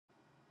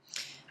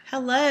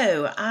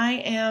Hello,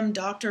 I am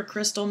Dr.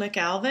 Crystal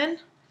McAlvin,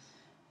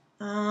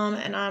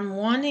 and I'm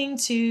wanting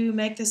to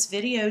make this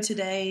video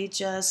today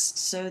just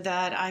so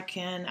that I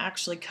can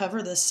actually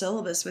cover this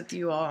syllabus with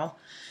you all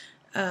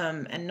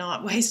and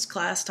not waste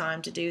class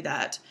time to do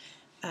that.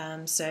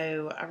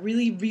 So I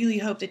really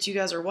hope that you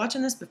guys are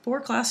watching this before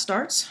class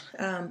starts,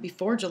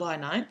 before July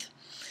 9th,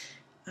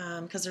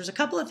 because there's a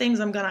couple of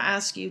things I'm going to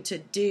ask you to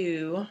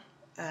do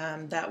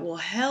that will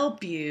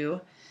help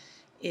you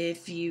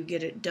if you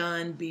get it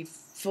done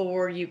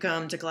before you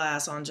come to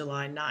class on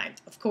July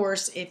 9th. Of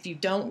course, if you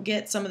don't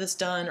get some of this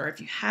done or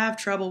if you have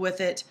trouble with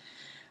it,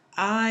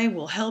 I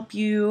will help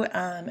you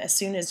as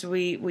soon as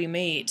we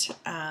meet.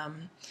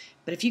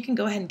 But if you can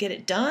go ahead and get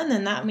it done,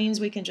 then that means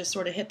we can just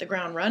sort of hit the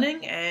ground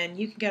running and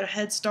you can get a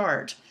head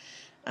start.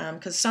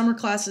 Because summer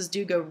classes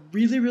do go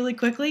really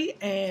quickly,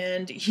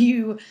 and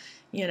you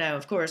know,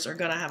 of course, are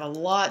going to have a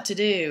lot to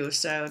do.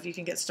 So if you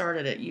can get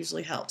started, it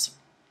usually helps.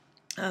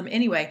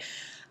 Anyway,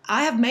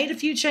 I have made a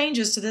few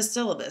changes to this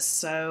syllabus,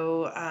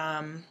 so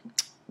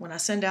when I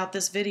send out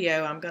this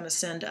video, I'm going to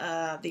send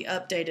the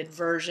updated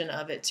version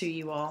of it to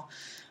you all.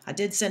 I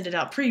did send it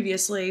out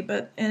previously,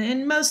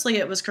 and mostly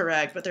it was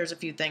correct, but there's a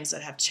few things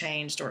that have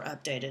changed or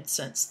updated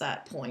since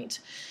that point.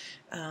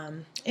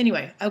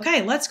 Anyway,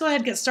 okay, let's go ahead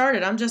and get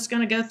started. I'm just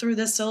going to go through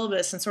this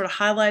syllabus and sort of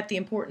highlight the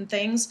important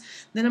things.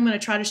 Then I'm going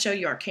to try to show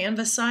you our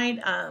Canvas site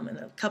and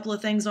a couple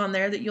of things on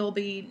there that you'll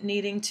be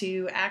needing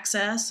to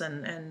access,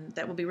 and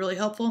that will be really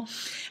helpful.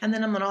 And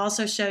then I'm going to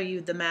also show you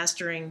the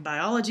Mastering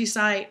Biology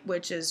site,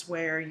 which is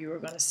where you are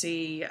going to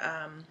see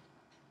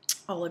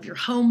all of your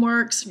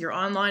homeworks, your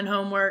online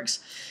homeworks,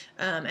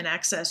 and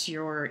access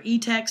your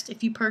e-text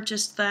if you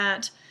purchased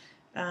that.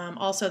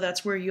 Also,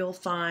 that's where you'll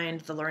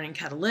find the Learning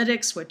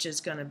Catalytics, which is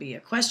going to be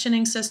a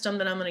questioning system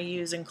that I'm going to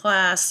use in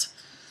class.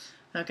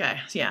 Okay,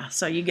 yeah,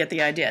 so you get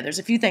the idea. There's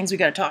a few things we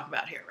got to talk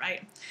about here,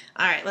 right?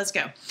 All right, let's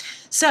go.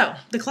 So,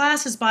 the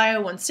class is Bio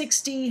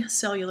 160,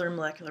 Cellular and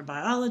Molecular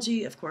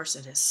Biology. Of course,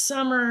 it is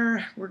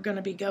summer. We're going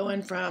to be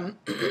going from,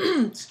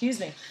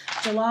 excuse me,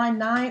 July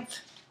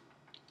 9th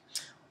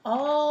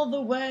all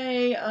the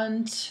way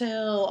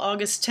until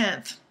August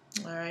 10th.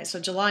 All right, so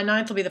July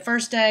 9th will be the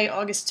first day,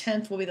 August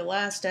 10th will be the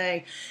last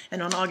day,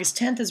 and on August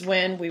 10th is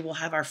when we will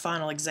have our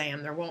final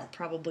exam. There won't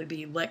probably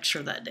be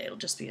lecture that day, it'll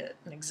just be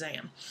an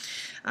exam.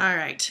 All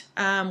right,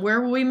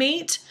 where will we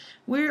meet?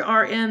 We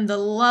are in the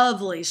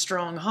lovely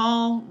Strong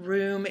Hall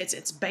room.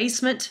 It's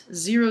basement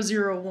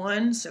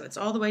 001, so it's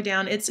all the way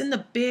down. It's in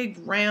the big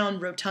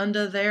round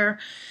rotunda there,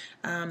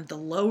 the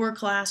lower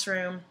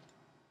classroom.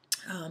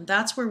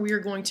 That's where we are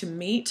going to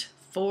meet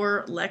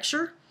for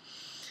lecture.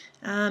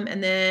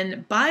 And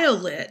then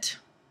BioLit.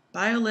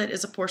 BioLit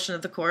is a portion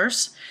of the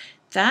course.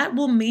 That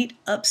will meet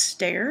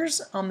upstairs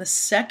on the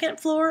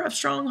second floor of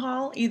Strong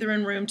Hall, either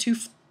in room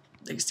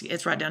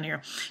it's right down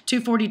here,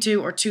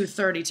 242 or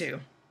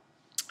 232.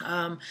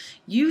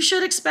 You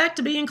should expect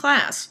to be in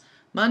class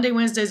Monday,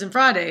 Wednesdays, and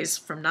Fridays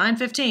from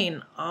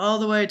 9:15 all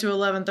the way to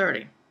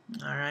 11:30.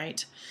 All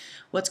right.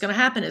 What's going to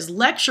happen is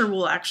lecture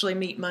will actually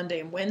meet Monday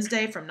and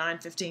Wednesday from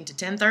 9:15 to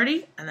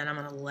 10:30, and then I'm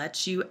going to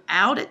let you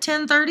out at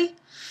 10:30.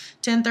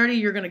 10:30,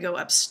 you're going to go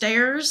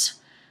upstairs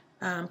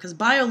because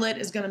BioLit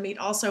is going to meet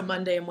also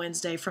Monday and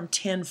Wednesday from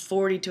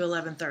 10:40 to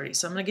 11:30.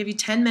 So I'm going to give you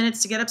 10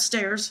 minutes to get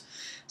upstairs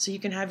so you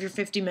can have your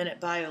 50-minute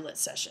BioLit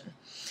session.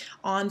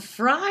 On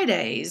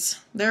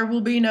Fridays, there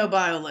will be no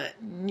BioLit.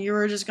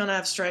 You're just going to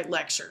have straight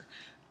lecture,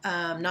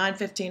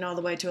 9:15 all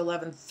the way to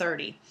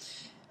 11:30.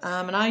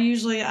 And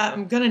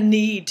I'm going to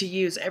need to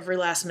use every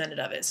last minute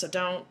of it, so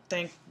don't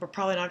think we're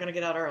probably not going to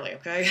get out early,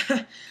 okay?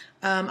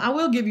 I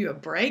will give you a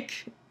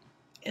break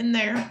in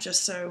there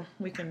just so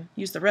we can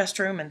use the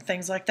restroom and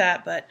things like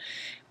that, but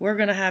we're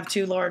going to have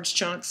 2 large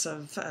chunks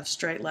of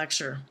straight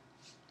lecture.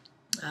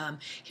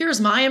 Here's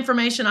my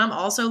information. I'm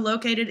also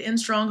located in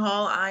Strong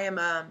Hall. I am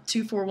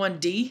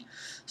 241D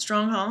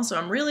Strong Hall, so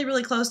I'm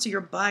really close to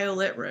your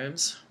BioLit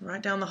rooms,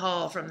 right down the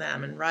hall from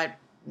them, and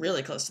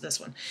really close to this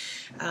one.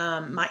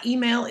 My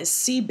email is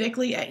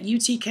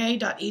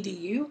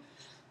cbickley@utk.edu.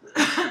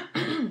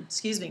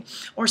 Excuse me,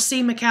 or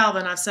C.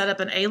 McAlvin. I've set up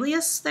an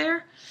alias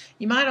there.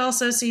 You might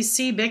also see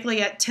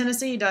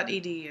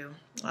cbickley@tennessee.edu.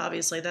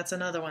 Obviously, that's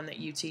another one that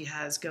UT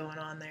has going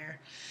on there.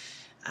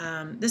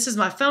 This is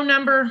my phone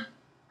number,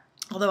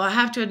 although I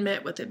have to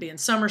admit, with it being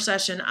summer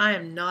session, I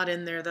am not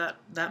in there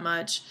that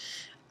much.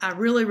 I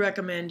really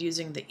recommend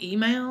using the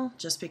email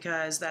just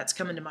because that's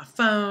coming to my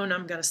phone.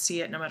 I'm going to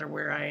see it no matter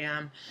where I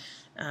am,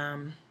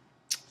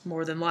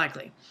 more than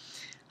likely.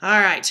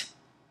 All right.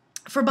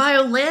 For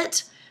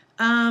BioLit,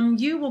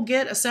 you will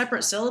get a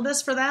separate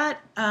syllabus for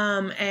that,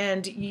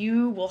 and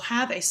you will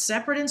have a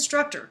separate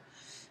instructor.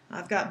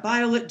 I've got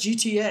BioLit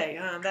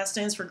GTA. That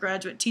stands for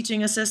Graduate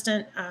Teaching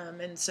Assistant,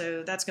 and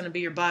so that's going to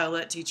be your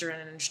BioLit teacher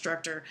and an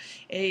instructor.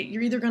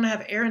 You're either going to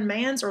have Erin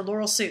Manns or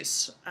Laurel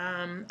Seuss,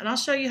 and I'll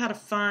show you how to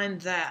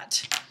find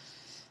that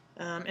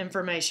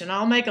information.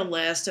 I'll make a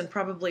list and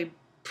probably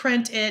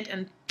print it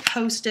and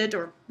post it,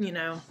 or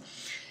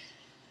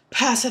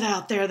pass it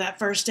out there that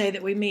first day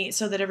that we meet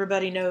so that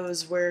everybody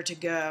knows where to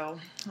go.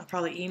 I'll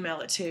probably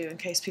email it too in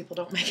case people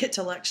don't make it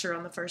to lecture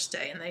on the first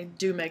day and they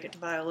do make it to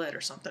BioLit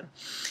or something.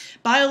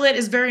 BioLit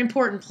is very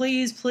important.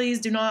 Please, please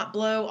do not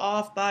blow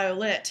off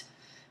BioLit.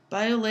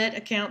 BioLit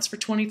accounts for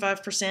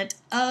 25%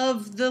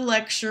 of the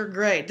lecture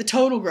grade, the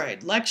total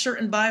grade. Lecture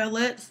and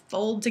BioLit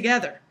fold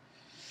together.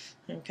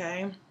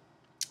 Okay?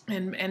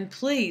 And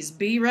please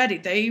be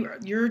ready.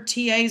 Your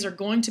TAs are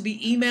going to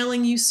be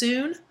emailing you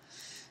soon.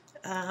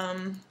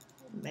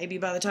 Maybe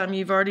by the time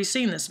you've already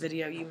seen this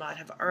video, you might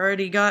have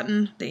already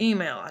gotten the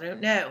email. I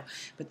don't know.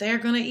 But they're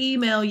going to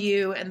email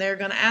you, and they're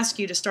going to ask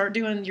you to start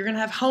doing, you're going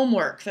to have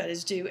homework that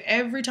is due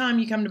every time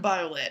you come to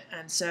BioLit.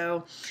 And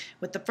so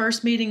with the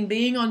first meeting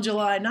being on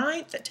July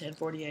 9th at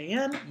 10:40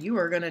 a.m., you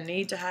are going to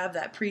need to have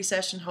that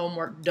pre-session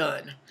homework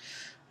done.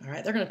 All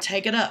right, they're going to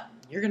take it up.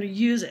 You're going to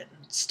use it,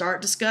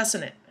 start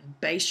discussing it, and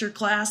base your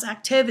class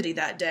activity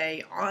that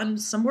day on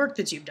some work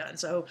that you've done.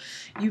 So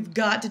you've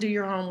got to do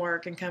your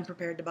homework and come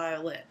prepared to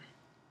BioLit.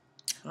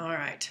 All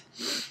right.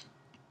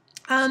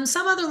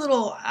 Some other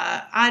little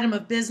item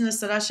of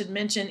business that I should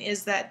mention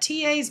is that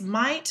TAs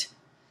might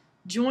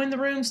join the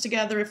rooms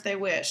together if they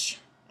wish.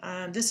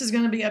 This is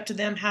going to be up to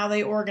them how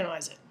they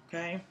organize it,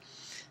 okay?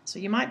 So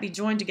you might be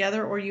joined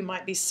together or you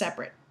might be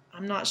separate.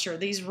 I'm not sure.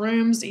 These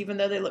rooms, even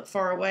though they look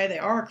far away, they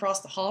are across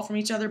the hall from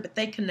each other, but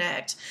they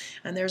connect,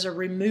 and there's a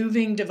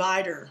removing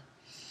divider.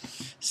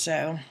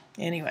 So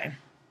anyway.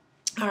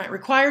 All right,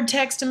 required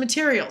text and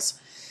materials.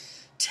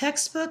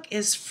 Textbook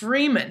is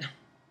Freeman.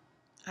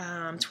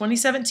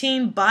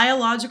 2017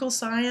 Biological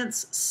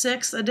Science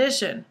 6th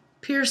edition,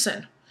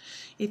 Pearson.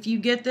 If you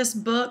get this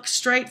book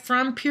straight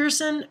from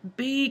Pearson,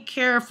 be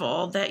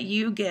careful that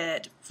you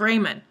get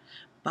Freeman,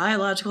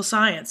 Biological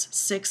Science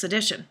 6th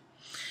edition.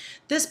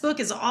 This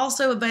book is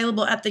also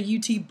available at the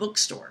UT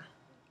bookstore.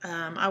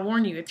 I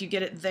warn you, if you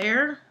get it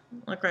there,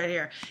 look right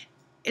here.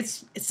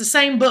 It's the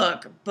same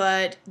book,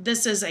 but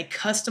this is a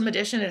custom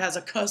edition. It has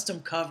a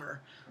custom cover.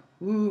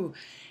 Ooh.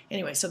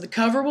 Anyway, so the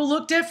cover will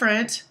look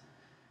different.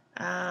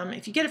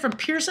 If you get it from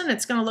Pearson,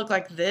 it's going to look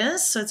like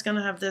this. So it's going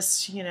to have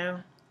this, you know,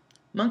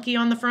 monkey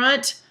on the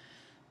front,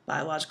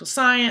 Biological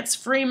Science,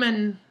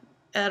 Freeman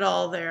et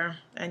al. There.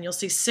 And you'll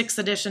see 6th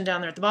edition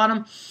down there at the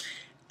bottom.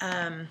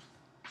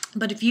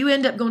 But if you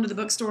end up going to the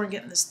bookstore and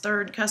getting this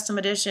 3rd custom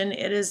edition,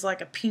 it is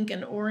like a pink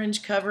and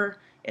orange cover.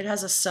 It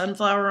has a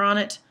sunflower on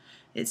it.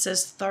 It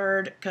says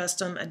 3rd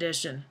custom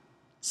edition.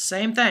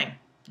 Same thing,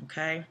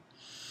 okay?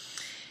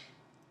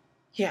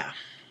 Yeah.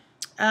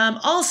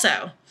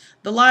 Also,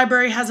 the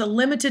library has a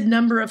limited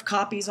number of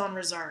copies on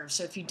reserve.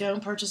 So if you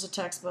don't purchase a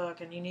textbook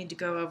and you need to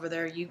go over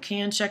there, you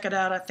can check it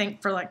out, I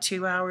think, for like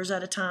 2 hours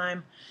at a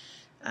time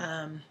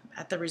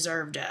at the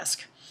reserve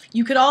desk.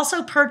 You could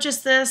also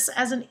purchase this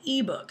as an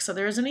ebook. So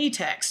there's an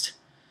e-text.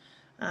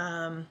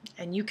 And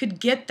you could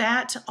get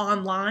that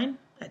online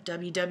at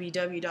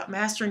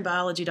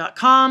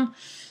www.masteringbiology.com.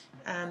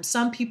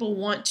 Some people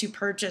want to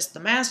purchase the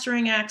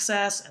Mastering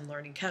Access and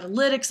Learning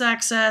Catalytics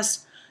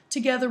Access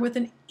together with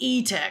an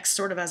e-text,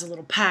 sort of as a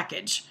little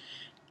package.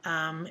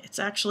 It's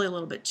actually a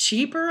little bit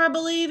cheaper, I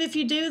believe, if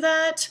you do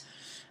that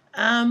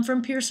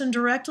from Pearson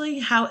directly.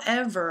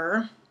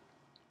 However,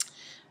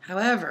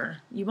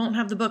 you won't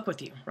have the book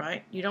with you,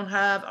 right? You don't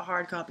have a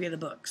hard copy of the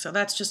book, so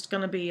that's just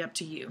going to be up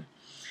to you.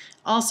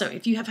 Also,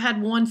 if you have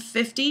had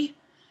 150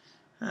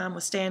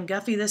 with Stan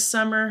Guffey this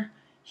summer,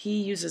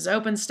 he uses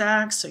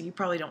OpenStax, so you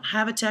probably don't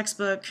have a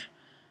textbook.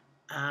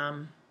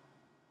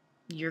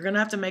 You're going to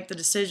have to make the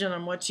decision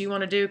on what you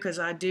want to do, because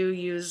I do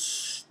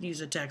use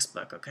a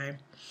textbook, okay?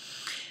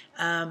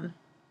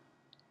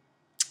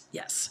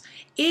 Yes.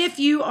 If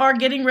you are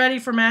getting ready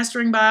for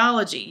Mastering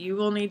Biology, you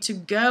will need to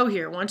go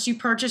here. Once you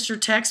purchase your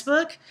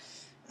textbook,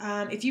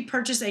 if you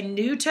purchase a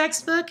new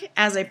textbook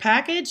as a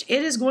package,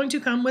 it is going to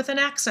come with an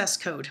access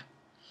code.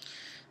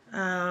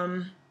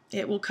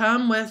 It will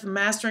come with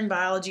Mastering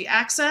Biology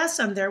Access,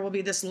 and there will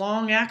be this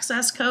long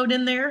access code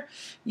in there.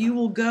 You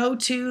will go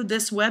to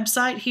this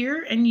website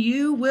here, and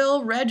you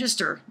will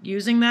register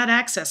using that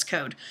access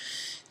code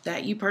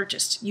that you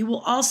purchased. You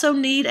will also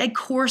need a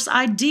course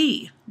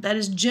ID that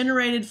is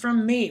generated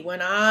from me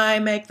when I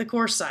make the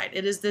course site.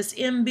 It is this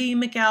MB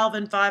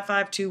McAlvin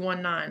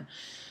 55219.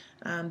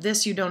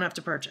 This you don't have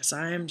to purchase.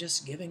 I am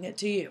just giving it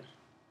to you.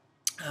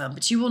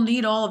 But you will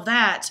need all of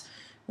that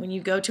when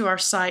you go to our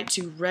site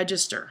to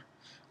register.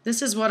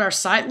 This is what our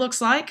site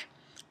looks like.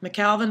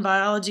 McAlvin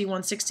Biology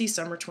 160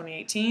 Summer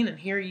 2018, and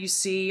here you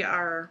see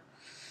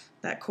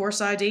that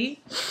course ID.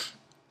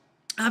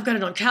 I've got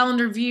it on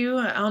calendar view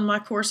on my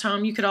course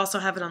home. You could also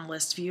have it on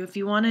list view if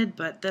you wanted,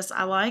 but this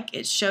I like.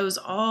 It shows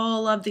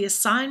all of the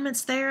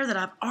assignments there that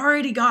I've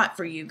already got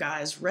for you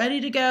guys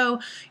ready to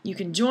go. You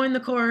can join the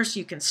course.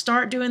 You can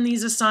start doing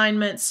these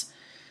assignments.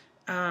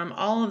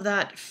 All of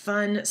that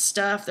fun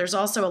stuff. There's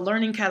also a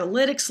Learning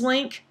Catalytics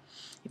link.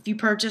 If you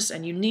purchase,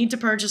 and you need to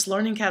purchase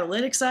Learning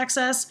Catalytics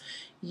Access,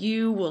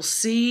 you will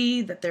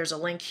see that there's a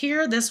link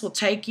here. This will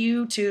take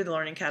you to the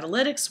Learning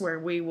Catalytics, where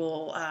we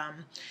will,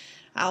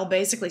 I'll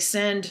basically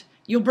send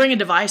you'll bring a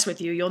device with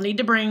you. You'll need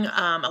to bring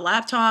a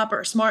laptop or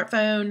a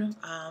smartphone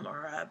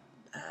or a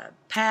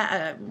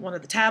pad, one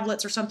of the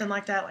tablets or something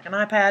like that, like an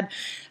iPad.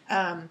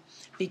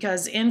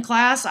 Because in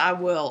class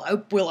we'll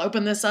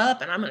open this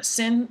up and I'm going to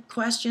send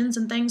questions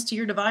and things to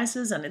your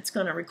devices, and it's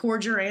going to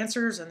record your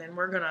answers, and then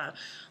we're going to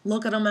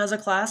look at them as a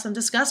class and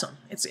discuss them.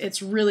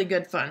 It's really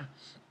good fun.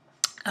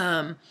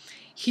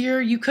 Here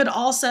you could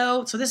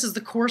also, so this is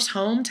the course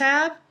home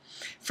tab.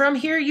 From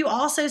here you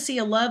also see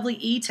a lovely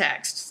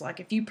e-text, like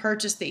if you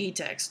purchased the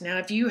e-text. Now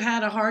if you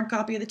had a hard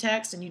copy of the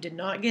text and you did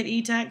not get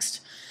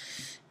e-text,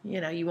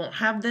 you won't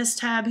have this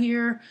tab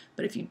here,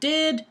 but if you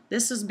did,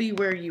 this would be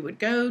where you would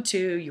go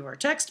to your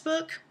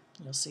textbook.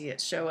 You'll see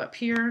it show up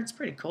here. It's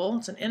pretty cool.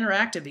 It's an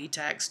interactive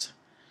e-text.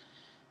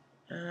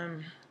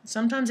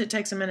 Sometimes it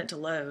takes a minute to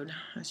load,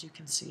 as you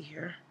can see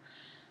here,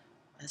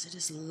 as it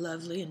is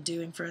lovely and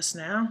doing for us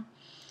now.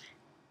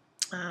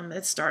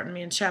 It's starting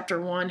me in chapter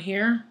 1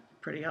 here.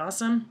 Pretty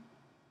awesome.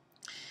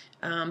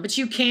 But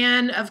you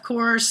can, of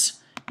course,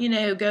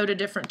 go to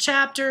different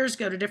chapters,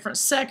 go to different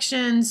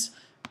sections.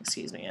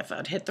 Excuse me, if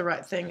I'd hit the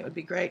right thing, it would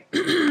be great.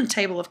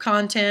 Table of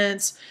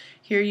contents.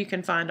 Here you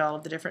can find all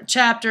of the different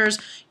chapters.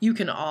 You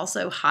can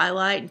also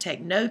highlight and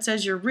take notes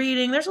as you're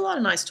reading. There's a lot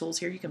of nice tools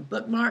here. You can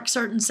bookmark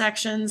certain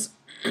sections,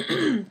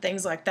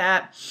 things like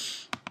that.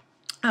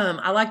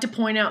 I like to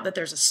point out that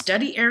there's a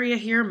study area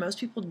here. Most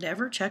people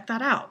never check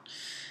that out.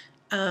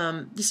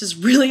 This is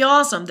really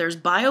awesome. There's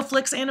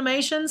bioflix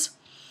animations,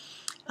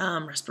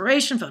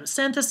 respiration,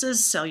 photosynthesis,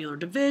 cellular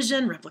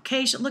division,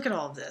 replication. Look at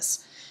all of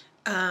this.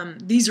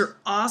 These are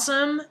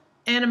awesome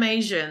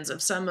animations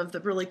of some of the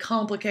really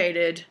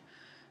complicated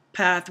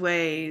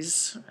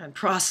pathways and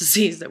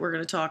processes that we're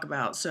going to talk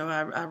about. So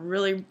I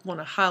really want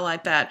to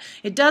highlight that.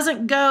 It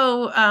doesn't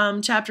go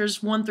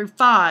chapters 1 through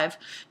 5,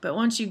 but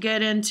once you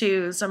get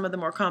into some of the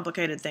more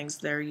complicated things,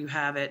 there you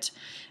have it.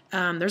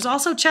 There's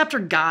also chapter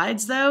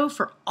guides, though,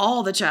 for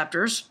all the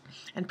chapters,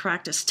 and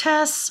practice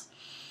tests.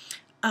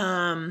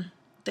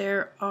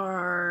 There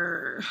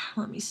are,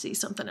 let me see,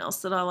 something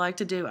else that I like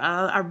to do.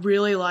 I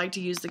really like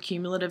to use the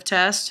cumulative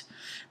test.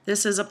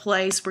 This is a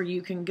place where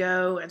you can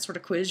go and sort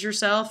of quiz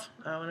yourself.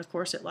 And of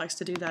course it likes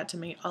to do that to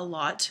me a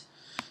lot.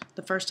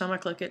 The first time I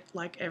click it,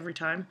 like every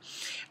time.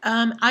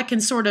 I can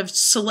sort of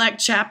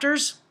select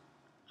chapters.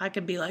 I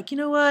could be like, you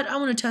know what, I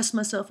want to test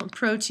myself on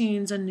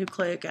proteins and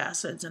nucleic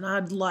acids, and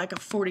I'd like a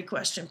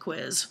 40-question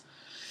quiz.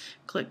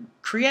 Click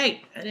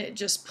create, and it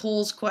just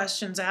pulls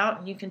questions out,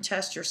 and you can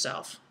test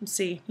yourself and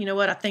see, you know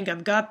what, I think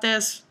I've got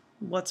this.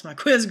 What's my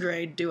quiz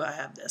grade? Do I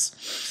have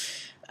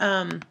this?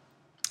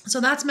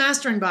 So that's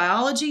mastering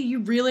biology. You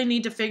really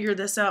need to figure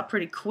this out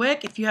pretty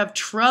quick. If you have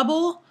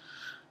trouble,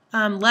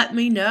 let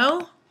me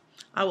know.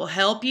 I will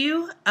help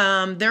you.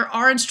 There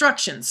are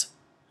instructions,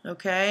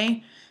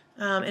 okay?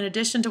 In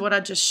addition to what I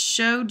just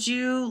showed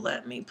you,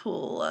 let me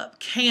pull up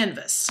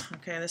Canvas.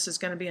 Okay, this is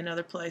going to be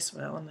another place.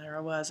 Well, and there I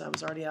was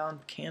already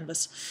on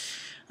Canvas.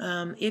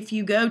 If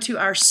you go to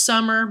our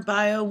Summer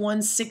Bio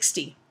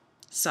 160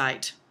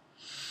 site,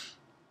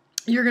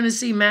 you're going to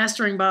see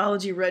Mastering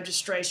Biology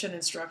Registration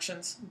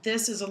Instructions.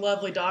 This is a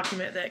lovely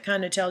document that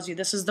kind of tells you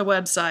this is the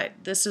website,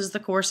 this is the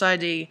course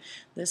ID,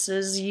 this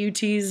is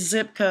UT's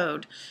zip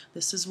code,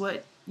 this is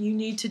what you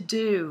need to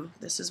do,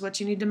 this is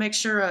what you need to make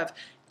sure of,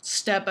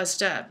 step by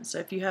step. So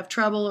if you have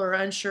trouble or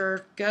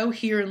unsure, go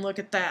here and look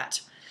at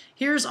that.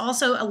 Here's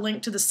also a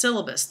link to the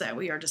syllabus that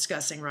we are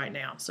discussing right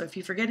now. So if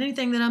you forget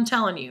anything that I'm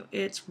telling you,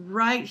 it's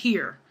right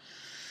here.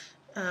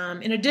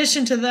 In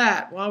addition to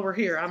that, while we're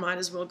here, I might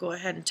as well go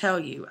ahead and tell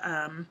you.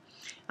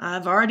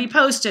 I've already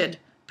posted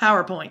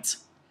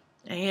PowerPoints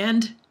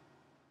and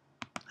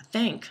I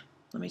think,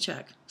 let me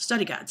check,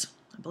 study guides.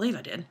 I believe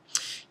I did.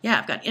 Yeah,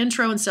 I've got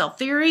Intro and Cell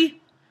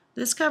Theory.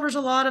 This covers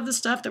a lot of the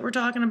stuff that we're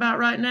talking about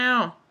right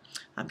now.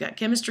 I've got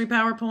chemistry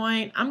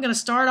PowerPoint. I'm going to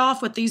start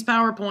off with these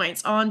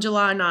PowerPoints on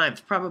July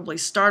 9th. Probably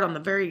start on the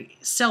very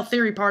cell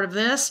theory part of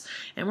this,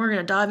 and we're going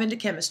to dive into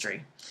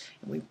chemistry.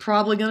 We're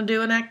probably going to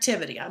do an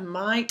activity. I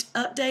might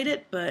update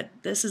it, but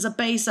this is a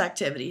base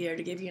activity here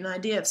to give you an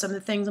idea of some of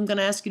the things I'm going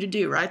to ask you to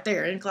do right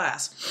there in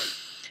class.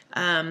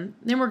 Then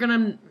we're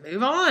going to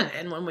move on,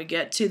 and when we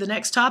get to the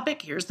next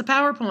topic, here's the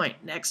PowerPoint.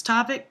 Next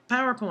topic,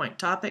 PowerPoint.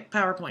 Topic,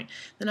 PowerPoint.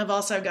 Then I've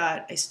also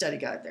got a study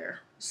guide there.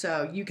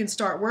 So you can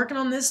start working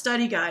on this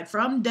study guide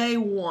from day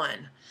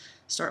one.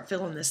 Start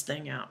filling this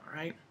thing out,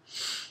 right?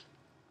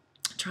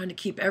 Trying to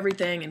keep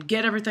everything and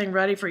get everything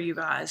ready for you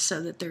guys so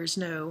that there's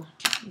no,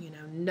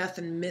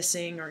 nothing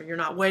missing, or you're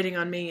not waiting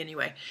on me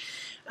anyway.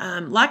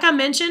 Like I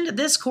mentioned,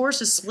 this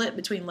course is split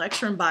between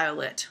lecture and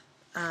biolit.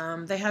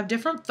 They have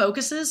different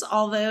focuses,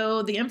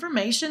 although the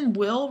information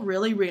will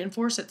really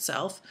reinforce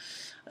itself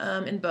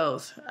in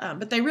both.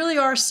 But they really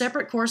are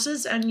separate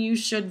courses, and you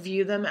should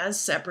view them as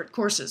separate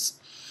courses.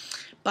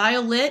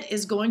 Biolit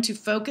is going to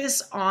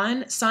focus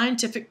on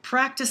scientific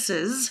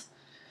practices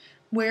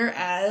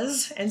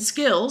and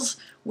skills,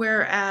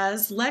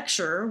 whereas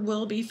lecture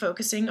will be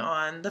focusing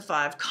on the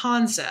 5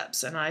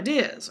 concepts and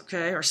ideas,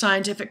 okay, or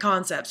scientific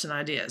concepts and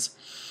ideas.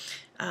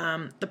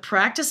 The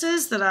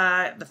practices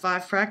the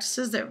 5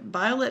 practices that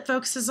BioLit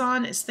focuses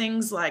on is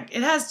things like,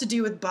 it has to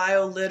do with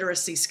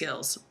bioliteracy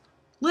skills,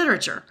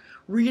 literature,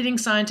 reading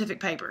scientific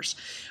papers,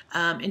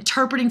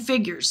 interpreting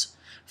figures,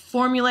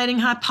 formulating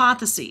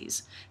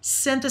hypotheses,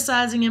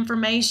 synthesizing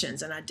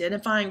informations and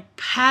identifying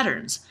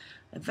patterns,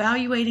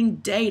 evaluating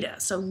data,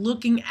 so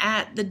looking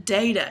at the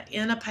data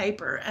in a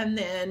paper and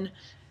then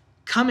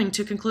coming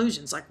to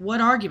conclusions, like what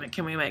argument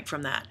can we make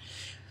from that?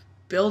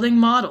 Building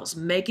models,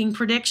 making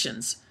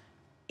predictions.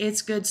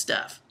 It's good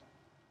stuff.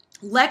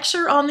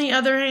 Lecture, on the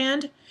other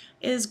hand,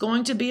 is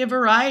going to be a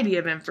variety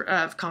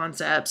of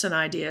concepts and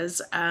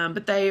ideas,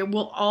 but they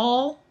will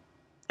all,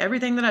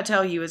 everything that I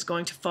tell you is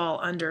going to fall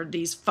under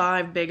these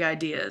 5 big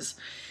ideas.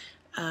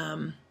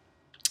 We're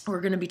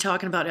going to be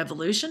talking about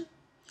evolution,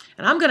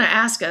 and I'm going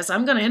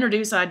to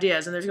introduce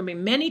ideas, and there's going to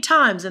be many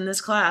times in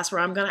this class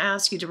where I'm going to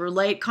ask you to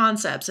relate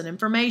concepts and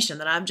information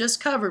that I've just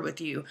covered with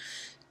you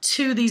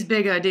to these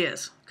big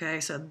ideas. Okay,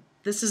 so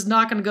this is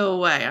not going to go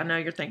away. I know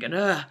you're thinking,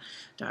 ugh,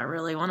 do I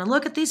really want to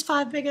look at these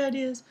 5 big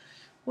ideas?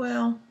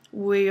 Well,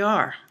 we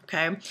are,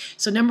 okay?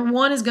 So number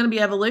 1 is going to be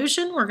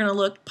evolution. We're going to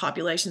look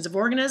populations of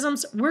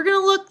organisms. We're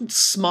going to look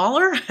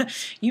smaller.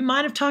 You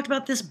might have talked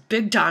about this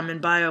big time in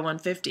Bio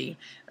 150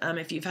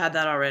 if you've had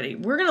that already.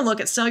 We're going to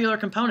look at cellular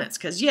components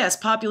because, yes,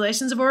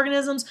 populations of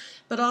organisms,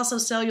 but also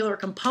cellular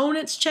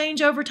components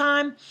change over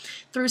time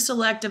through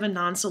selective and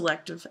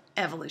non-selective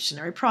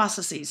evolutionary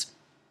processes.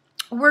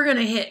 We're going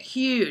to hit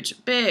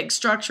huge, big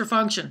structure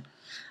function.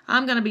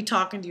 I'm going to be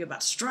talking to you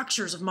about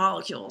structures of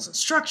molecules and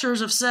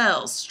structures of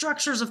cells,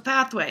 structures of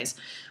pathways.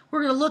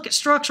 We're going to look at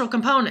structural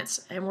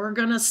components, and we're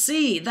going to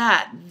see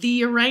that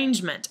the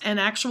arrangement and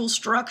actual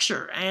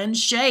structure and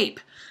shape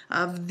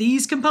of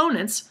these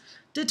components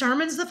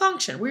determines the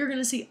function. We're going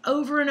to see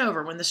over and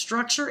over when the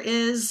structure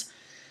is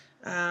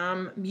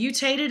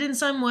mutated in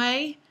some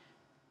way,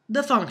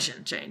 the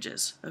function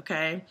changes,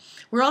 okay?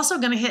 We're also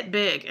going to hit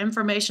big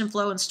information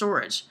flow and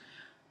storage.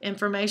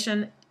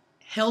 Information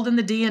held in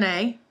the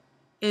DNA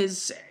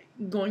is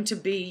going to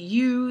be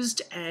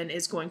used and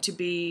is going to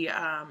be,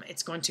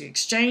 it's going to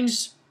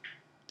exchange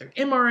through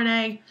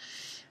mRNA.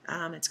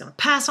 It's going to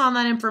pass on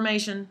that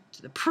information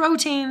to the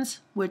proteins,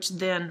 which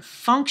then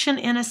function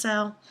in a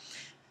cell.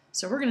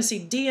 So we're going to see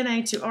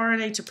DNA to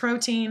RNA to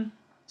protein,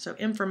 so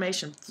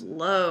information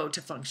flow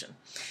to function.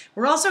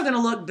 We're also going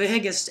to look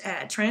biggest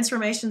at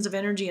transformations of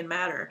energy and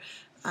matter.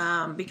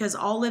 Because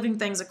all living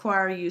things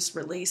acquire, use,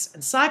 release,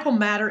 and cycle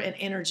matter and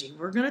energy.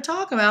 We're going to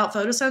talk about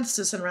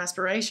photosynthesis and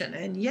respiration.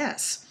 And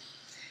yes,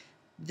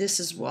 this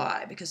is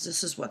why, because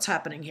this is what's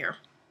happening here.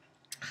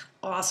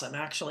 Awesome,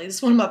 actually. This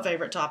is one of my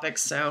favorite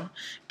topics, so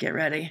get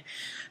ready.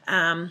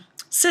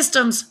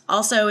 Systems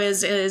also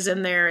is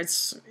in there.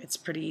 It's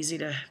pretty easy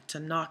to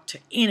knock to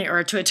any,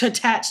 or to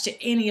attach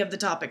to any of the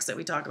topics that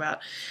we talk about.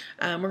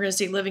 We're going to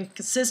see living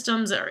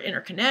systems that are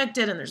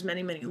interconnected, and there's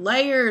many, many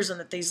layers, and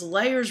that these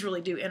layers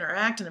really do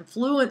interact and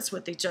influence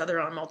with each other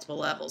on multiple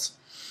levels.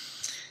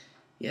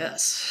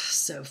 Yes,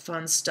 so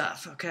fun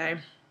stuff, okay?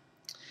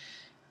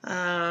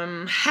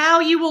 How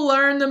you will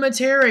learn the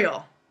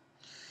material.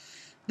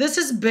 This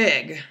is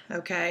big,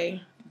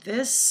 okay?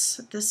 This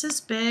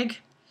is big.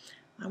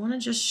 I want to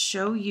just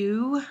show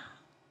you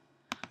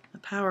a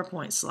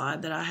PowerPoint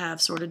slide that I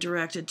have sort of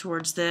directed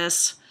towards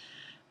this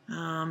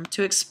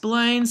to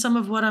explain some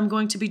of what I'm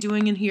going to be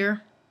doing in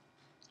here.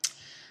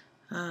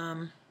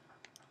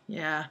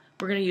 Yeah,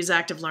 we're going to use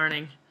active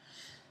learning.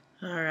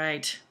 All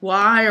right,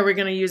 why are we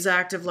going to use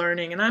active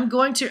learning? And I'm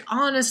going to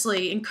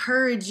honestly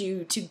encourage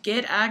you to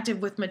get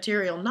active with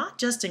material, not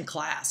just in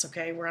class,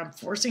 okay, where I'm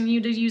forcing you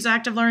to use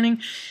active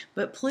learning,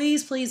 but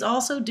please, please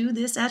also do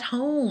this at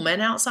home and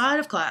outside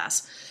of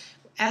class.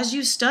 As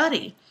you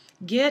study,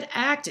 get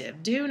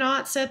active. Do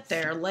not sit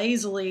there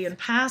lazily and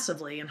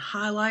passively and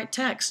highlight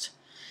text.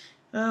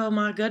 Oh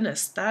my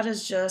goodness, that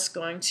is just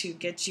going to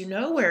get you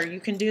nowhere. You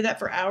can do that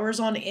for hours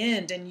on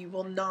end and you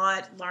will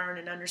not learn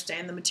and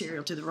understand the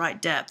material to the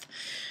right depth.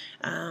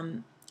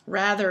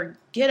 Rather,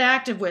 get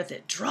active with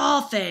it.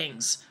 Draw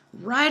things.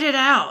 Write it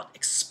out.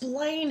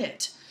 Explain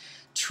it.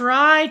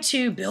 Try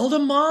to build a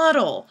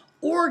model.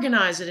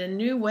 Organize it in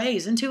new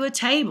ways into a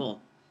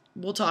table.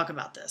 We'll talk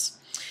about this.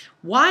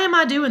 Why am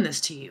I doing this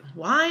to you?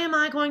 Why am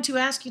I going to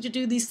ask you to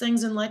do these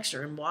things in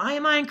lecture? And why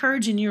am I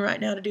encouraging you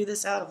right now to do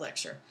this out of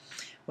lecture?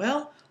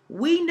 Well,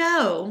 we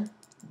know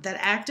that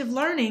active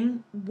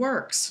learning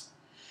works.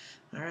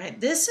 All right,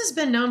 this has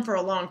been known for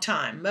a long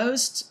time.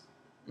 Most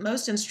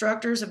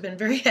instructors have been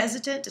very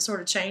hesitant to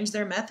sort of change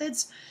their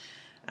methods.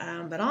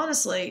 But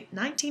honestly,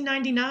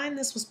 1999,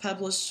 this was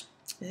published.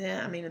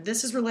 Yeah, I mean,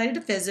 this is related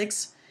to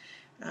physics,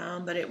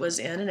 but it was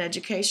in an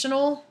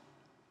educational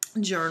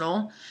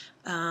journal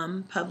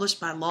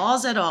published by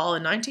Laws et al.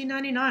 In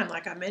 1999,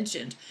 like I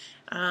mentioned.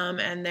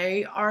 And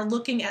they are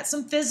looking at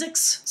some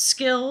physics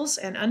skills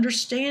and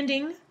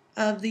understanding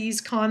of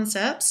these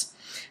concepts.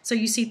 So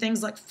you see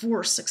things like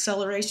force,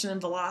 acceleration, and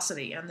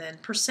velocity, and then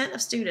percent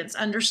of students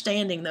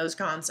understanding those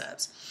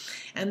concepts.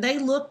 And they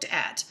looked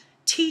at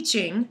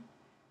teaching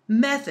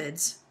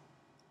methods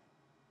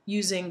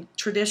using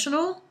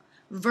traditional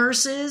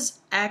versus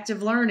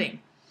active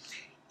learning.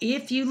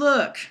 If you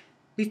look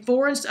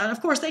before, and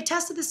of course they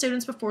tested the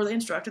students before they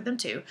instructed them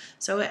too,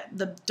 so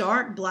the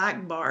dark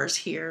black bars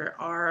here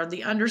are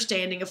the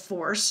understanding of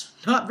force.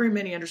 Not very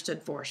many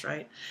understood force,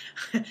 right?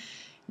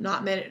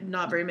 Not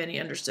very many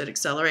understood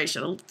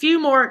acceleration. A few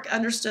more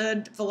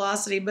understood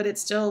velocity, but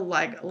it's still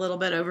like a little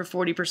bit over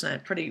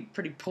 40%.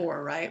 Pretty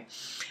poor, right?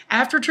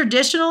 After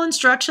traditional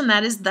instruction,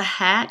 that is the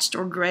hatched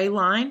or gray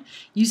line,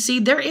 you see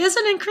there is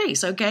an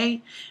increase,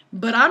 okay?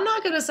 But I'm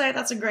not going to say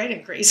that's a great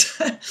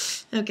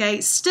increase. Okay,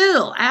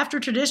 still,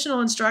 after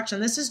traditional instruction,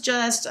 this is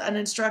just an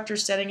instructor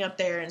sitting up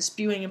there and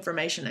spewing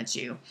information at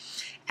you.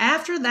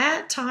 After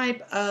that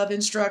type of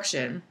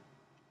instruction,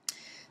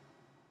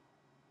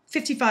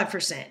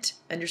 55%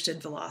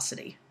 understood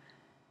velocity,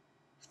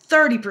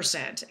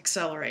 30%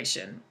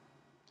 acceleration,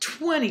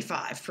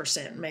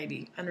 25%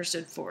 maybe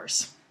understood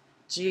force.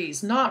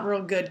 Geez, not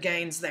real good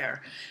gains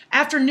there.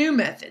 After new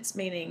methods,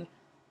 meaning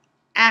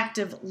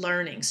active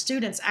learning,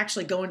 students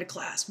actually going to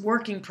class,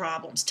 working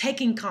problems,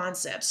 taking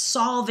concepts,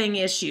 solving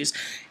issues,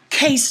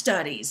 case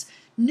studies,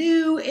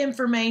 new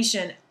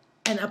information,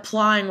 and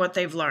applying what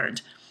they've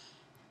learned.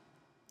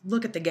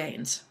 Look at the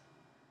gains.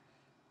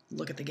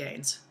 Look at the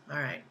gains. All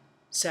right.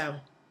 So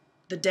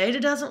the data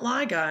doesn't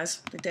lie,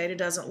 guys. The data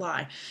doesn't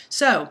lie.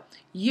 So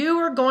you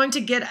are going to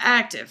get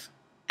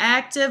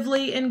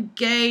actively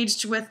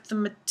engaged with the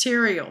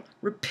material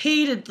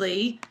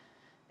repeatedly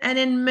and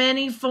in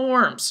many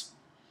forms.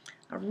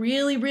 I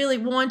really, really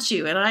want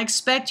you, and I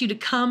expect you to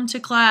come to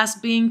class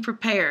being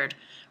prepared.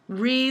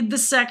 Read the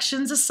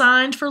sections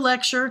assigned for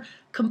lecture.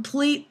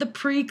 Complete the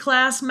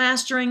pre-class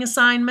mastering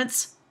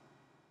assignments.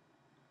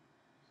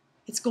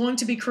 It's going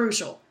to be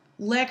crucial.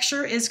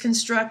 Lecture is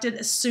constructed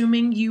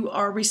assuming you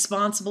are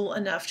responsible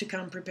enough to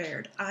come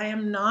prepared. I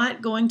am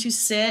not going to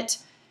sit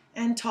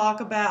and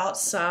talk about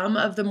some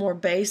of the more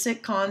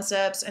basic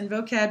concepts and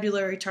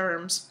vocabulary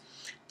terms.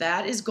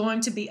 That is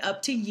going to be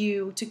up to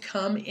you to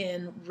come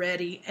in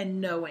ready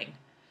and knowing.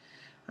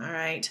 All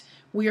right.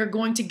 We are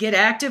going to get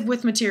active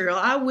with material.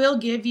 I will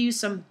give you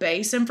some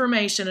base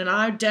information, and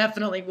I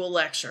definitely will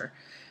lecture.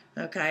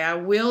 Okay, I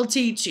will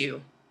teach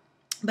you.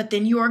 But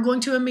then you are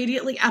going to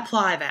immediately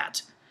apply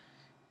that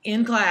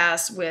in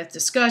class with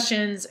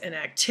discussions and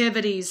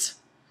activities.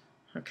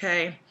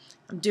 Okay,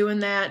 I'm doing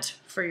that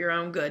for your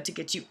own good to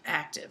get you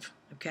active.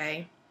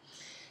 Okay,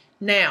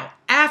 now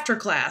after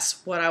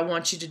class, what I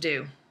want you to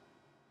do.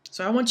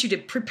 So I want you to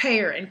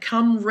prepare and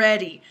come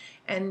ready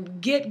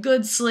and get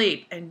good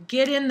sleep and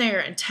get in there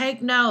and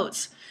take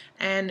notes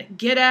and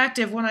get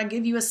active when I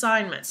give you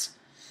assignments.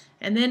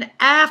 And then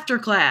after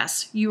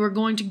class, you are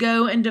going to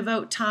go and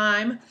devote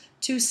time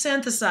to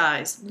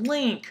synthesize,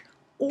 link,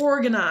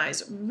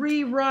 organize,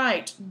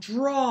 rewrite,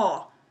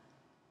 draw.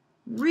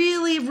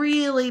 Really,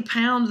 really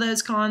pound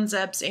those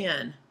concepts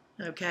in,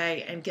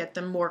 okay, and get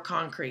them more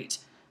concrete.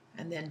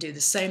 And then do the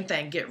same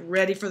thing. Get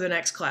ready for the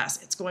next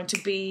class. It's going to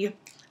be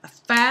a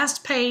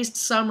fast-paced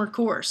summer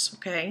course,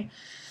 okay?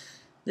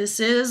 This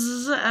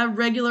is a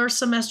regular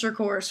semester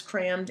course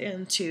crammed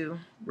into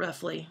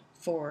roughly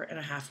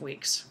 4.5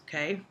 weeks,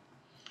 okay?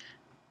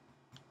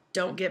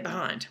 Don't get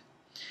behind.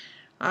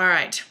 All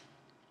right.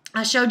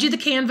 I showed you the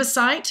Canvas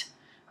site.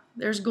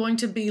 There's going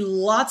to be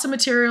lots of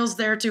materials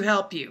there to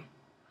help you.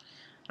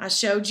 I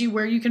showed you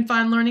where you can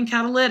find learning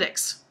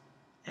catalytics.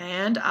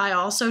 And I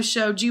also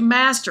showed you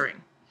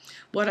mastering.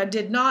 What I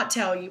did not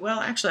tell you, well,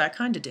 actually I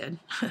kind of did.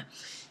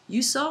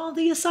 You saw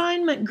the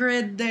assignment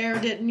grid there,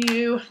 didn't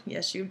you?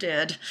 Yes, you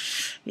did.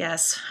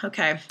 Yes.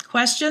 Okay.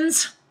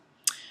 Questions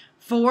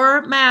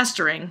for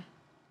mastering?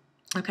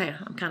 Okay,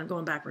 I'm kind of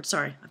going backwards.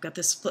 Sorry, I've got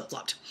this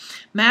flip-flopped.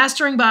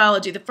 Mastering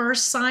biology. The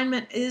first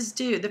assignment,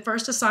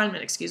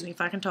 excuse me, if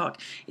I can talk,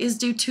 is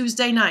due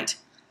Tuesday night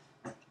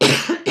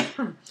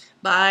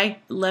by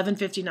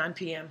 11:59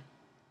 p.m.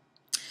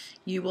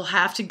 You will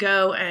have to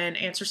go and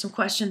answer some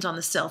questions on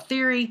the cell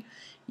theory.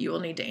 You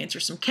will need to answer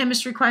some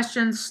chemistry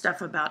questions,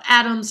 stuff about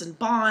atoms and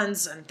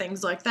bonds and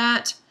things like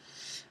that.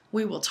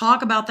 We will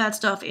talk about that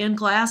stuff in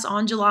class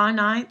on July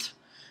 9th.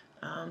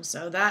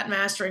 So that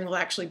mastering will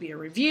actually be a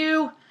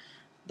review.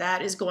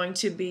 That is going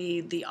to be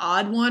the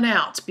odd one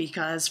out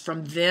because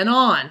from then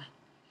on,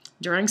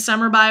 during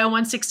Summer Bio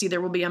 160,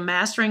 there will be a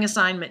mastering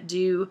assignment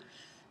due,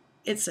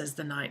 it says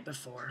the night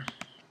before.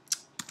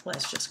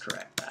 Let's just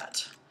correct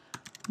that.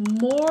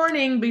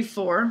 Morning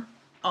before,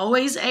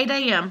 always 8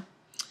 a.m.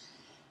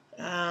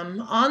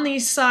 On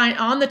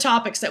the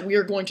topics that we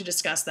are going to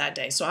discuss that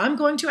day. So I'm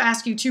going to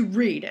ask you to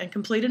read and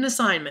complete an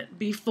assignment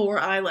before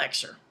I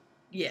lecture.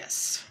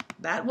 Yes,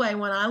 that way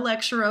when I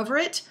lecture over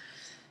it,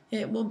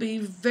 it will be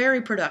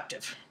very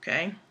productive,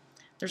 okay?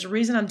 There's a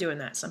reason I'm doing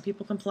that. Some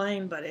people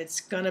complain, but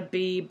it's going to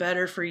be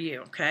better for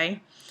you,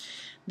 okay?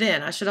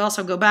 Then I should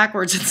also go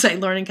backwards and say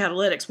learning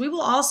catalytics. We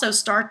will also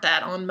start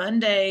that on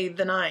Monday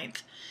the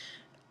 9th.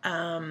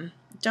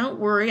 Don't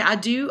worry, I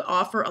do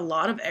offer a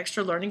lot of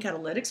extra learning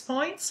catalytics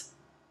points.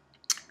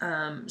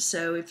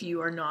 So if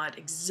you are not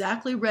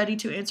exactly ready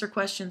to answer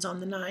questions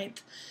on the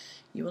 9th,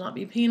 you will not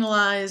be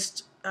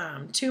penalized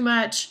too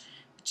much.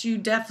 But you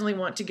definitely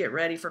want to get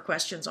ready for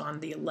questions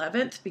on the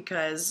 11th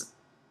because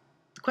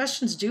the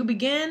questions do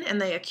begin and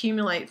they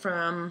accumulate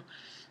for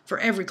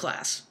every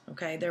class.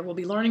 Okay, there will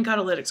be learning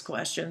catalytics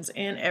questions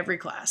in every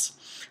class.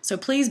 So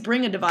please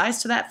bring a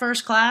device to that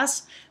first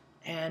class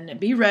and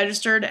be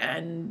registered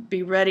and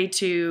be ready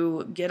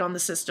to get on the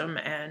system,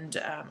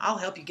 and I'll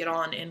help you get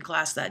on in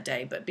class that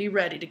day, but be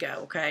ready to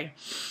go, okay?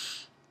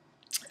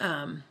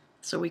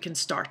 So we can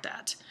start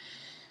that.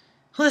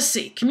 Let's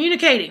see,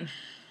 communicating.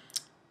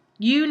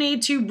 You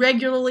need to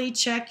regularly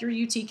check your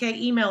UTK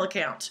email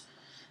account.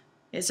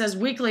 It says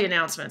weekly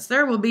announcements.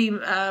 There will be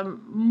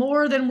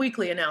more than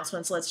weekly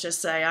announcements, let's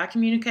just say. I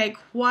communicate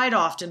quite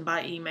often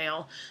by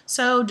email.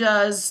 So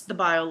does the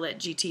BioLit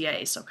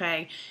GTAs,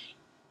 okay?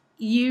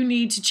 You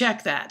need to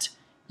check that.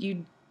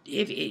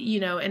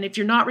 If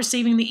you're not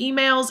receiving the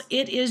emails,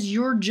 it is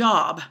your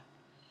job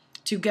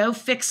to go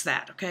fix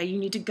that, okay? You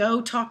need to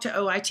go talk to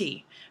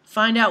OIT.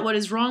 Find out what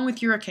is wrong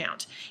with your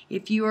account.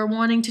 If you are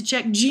wanting to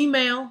check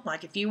Gmail,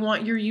 like if you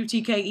want your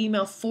UTK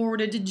email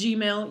forwarded to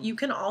Gmail, you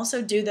can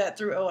also do that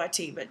through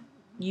OIT, but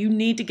you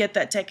need to get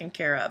that taken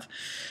care of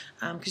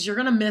because you're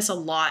going to miss a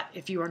lot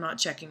if you are not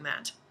checking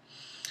that.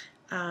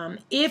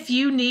 If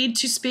you need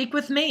to speak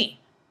with me,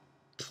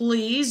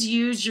 please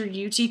use your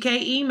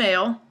UTK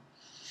email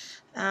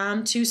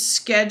to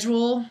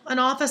schedule an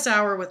office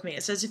hour with me.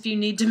 It says if you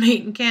need to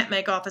meet and can't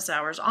make office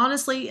hours.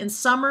 Honestly, in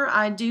summer,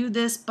 I do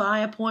this by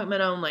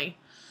appointment only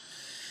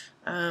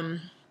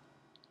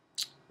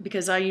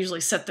because I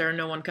usually sit there and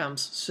no one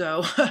comes.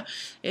 So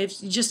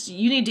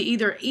you need to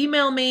either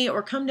email me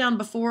or come down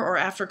before or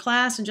after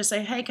class and just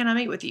say, hey, can I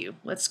meet with you?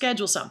 Let's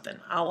schedule something.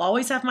 I'll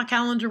always have my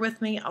calendar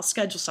with me. I'll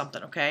schedule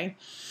something, okay?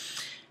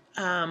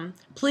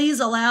 Please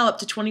allow up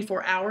to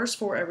 24 hours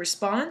for a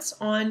response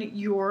on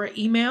your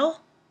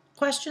email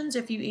questions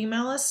if you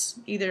email us,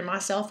 either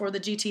myself or the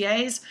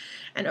GTAs.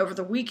 And over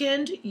the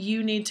weekend,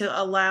 you need to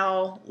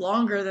allow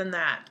longer than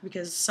that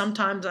because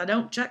sometimes I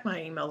don't check my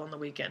email on the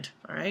weekend,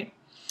 all right?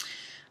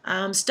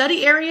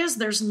 Study areas,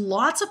 there's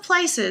lots of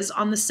places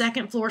on the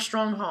second floor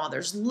Strong Hall.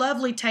 There's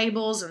lovely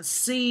tables and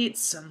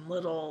seats and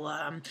little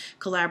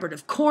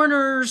collaborative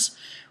corners,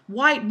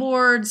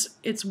 whiteboards.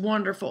 It's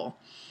wonderful.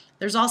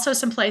 There's also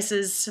some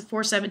places,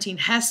 417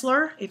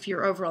 Hessler, if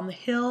you're over on the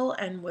hill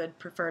and would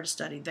prefer to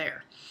study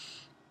there.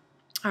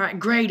 All right,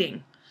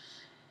 grading.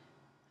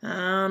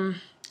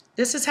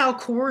 This is how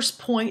course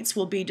points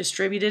will be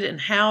distributed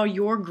and how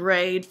your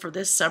grade for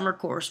this summer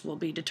course will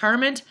be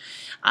determined.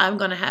 I'm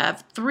going to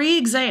have 3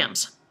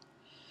 exams.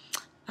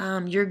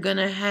 You're going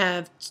to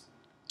have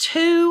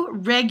 2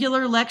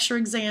 regular lecture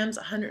exams,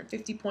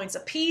 150 points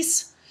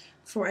apiece,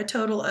 for a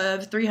total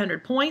of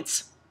 300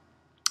 points.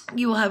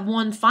 You will have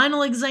 1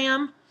 final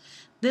exam.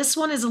 This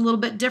one is a little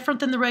bit different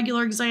than the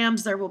regular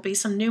exams. There will be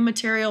some new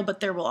material,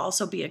 but there will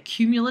also be a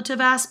cumulative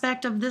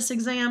aspect of this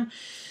exam,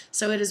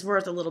 so it is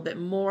worth a little bit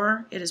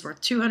more. It is worth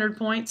 200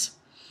 points.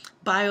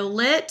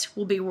 BioLit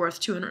will be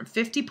worth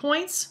 250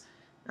 points,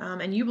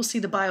 and you will see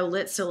the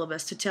BioLit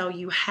syllabus to tell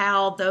you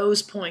how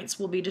those points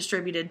will be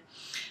distributed.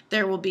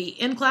 There will be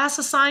in-class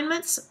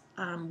assignments,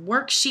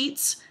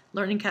 worksheets,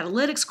 learning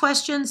catalytics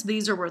questions.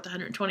 These are worth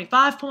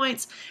 125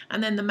 points,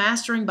 and then the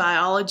Mastering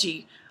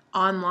Biology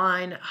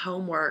online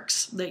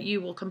homeworks that you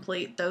will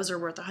complete, those are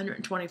worth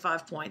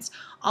 125 points.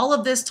 All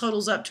of this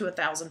totals up to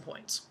 1,000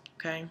 points.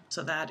 Okay,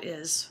 so that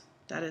is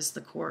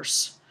the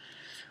course.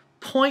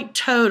 Point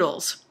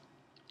totals.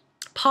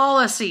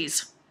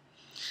 Policies.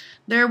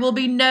 There will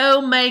be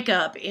no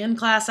makeup in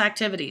class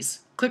activities,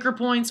 clicker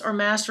points, or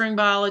Mastering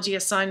Biology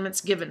assignments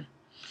given.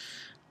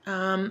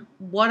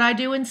 What I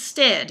do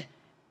instead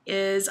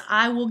is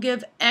I will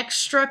give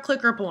extra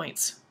clicker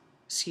points.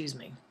 Excuse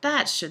me,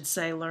 that should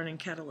say learning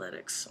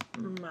catalytics.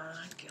 My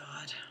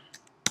God.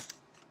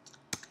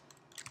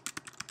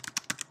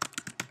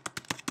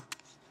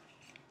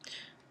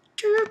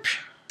 Derp.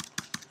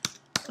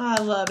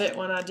 I love it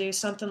when I do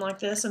something like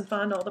this and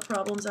find all the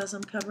problems as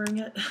I'm covering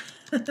it.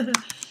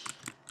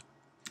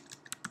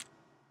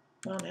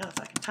 Well, now if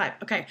I can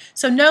type. Okay,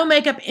 so no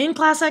makeup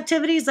in-class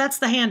activities, that's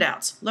the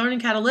handouts. Learning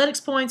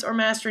catalytics points or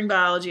Mastering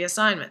Biology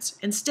assignments.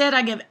 Instead,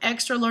 I give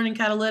extra learning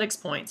catalytics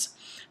points.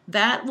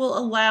 That will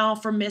allow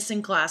for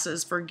missing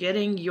classes, for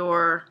getting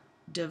your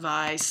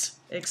device,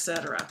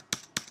 etc.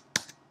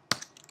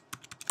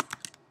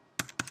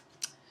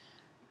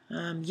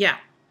 Yeah,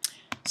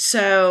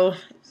 so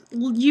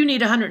you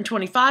need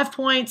 125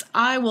 points.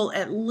 I will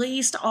at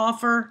least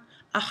offer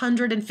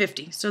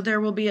 150. So there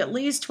will be at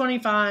least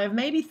 25,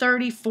 maybe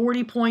 30,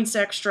 40 points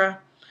extra,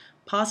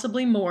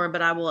 possibly more,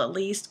 but I will at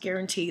least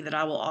guarantee that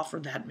I will offer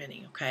that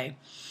many, okay?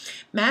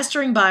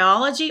 Mastering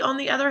Biology, on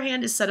the other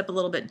hand, is set up a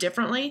little bit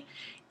differently.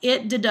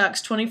 It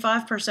deducts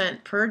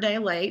 25% per day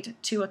late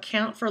to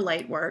account for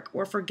late work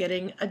or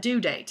forgetting a due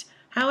date.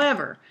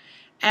 However,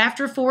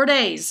 after 4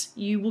 days,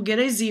 you will get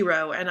a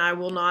 0, and I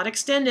will not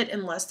extend it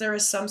unless there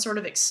is some sort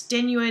of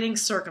extenuating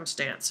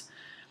circumstance.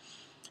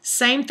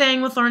 Same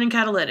thing with learning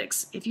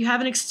catalytics. If you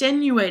have an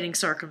extenuating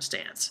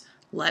circumstance,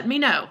 let me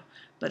know.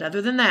 But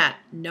other than that,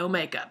 no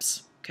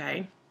makeups,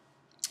 okay?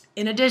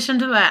 In addition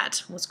to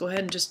that, let's go ahead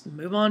and just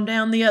move on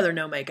down the other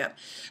no makeup.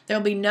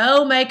 There'll be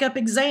no makeup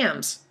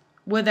exams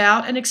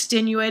without an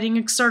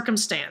extenuating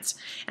circumstance.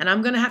 And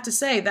I'm going to have to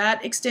say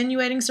that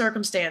extenuating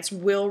circumstance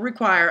will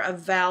require a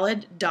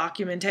valid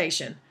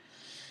documentation.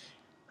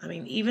 I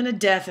mean, even a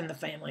death in the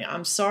family.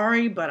 I'm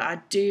sorry, but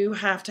I do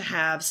have to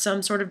have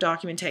some sort of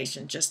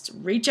documentation. Just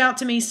reach out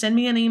to me, send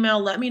me an email,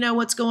 let me know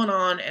what's going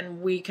on,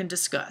 and we can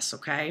discuss,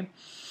 okay?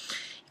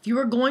 If you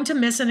are going to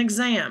miss an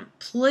exam,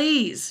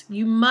 please,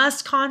 you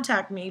must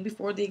contact me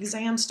before the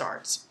exam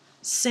starts.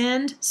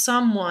 Send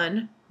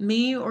someone,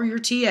 me or your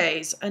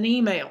TAs, an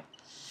email.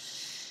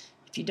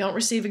 If you don't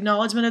receive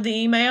acknowledgement of the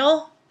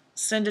email,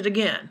 send it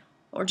again,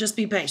 or just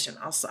be patient.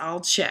 I'll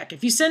check.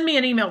 If you send me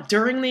an email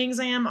during the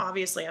exam,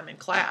 obviously I'm in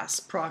class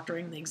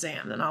proctoring the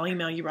exam, then I'll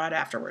email you right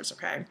afterwards,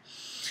 okay?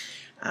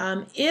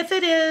 If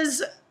it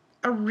is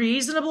a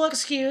reasonable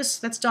excuse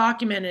that's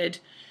documented,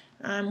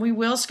 we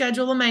will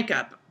schedule a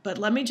makeup. But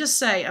let me just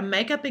say, a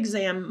makeup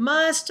exam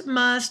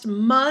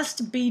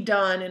must be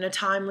done in a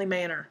timely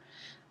manner.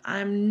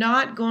 I'm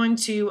not going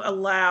to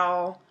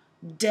allow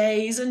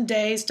days and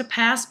days to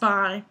pass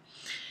by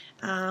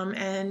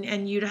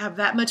and you to have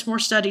that much more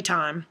study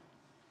time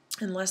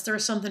unless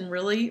there's something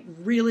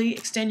really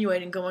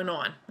extenuating going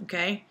on,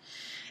 okay?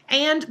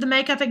 And the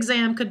makeup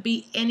exam could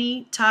be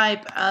any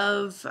type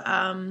of,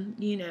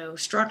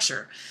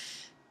 structure.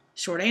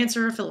 Short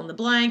answer, fill in the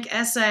blank,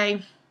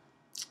 essay.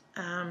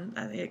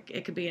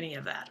 It could be any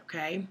of that,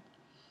 okay?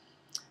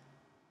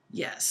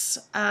 Yes.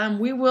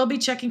 We will be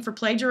checking for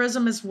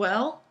plagiarism as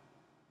well.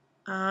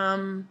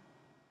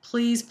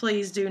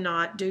 Please do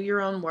not do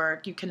your own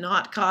work. You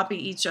cannot copy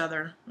each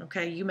other,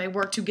 okay? You may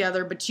work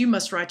together, but you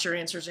must write your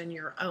answers in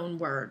your own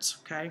words,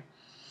 okay?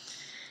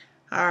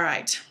 All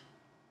right.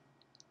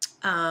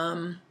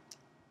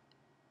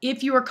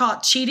 If you are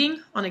caught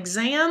cheating on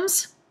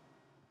exams,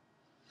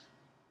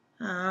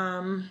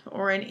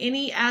 or in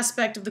any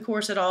aspect of the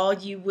course at all,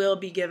 you will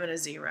be given a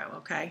 0,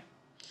 okay?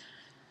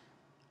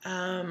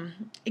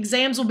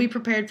 Exams will be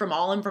prepared from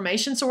all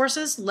information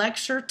sources: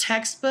 lecture,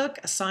 textbook,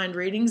 assigned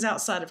readings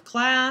outside of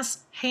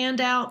class,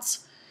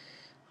 handouts,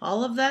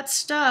 all of that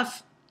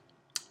stuff.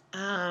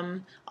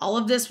 All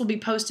of this will be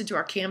posted to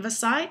our Canvas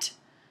site.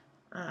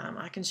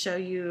 I can show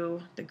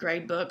you the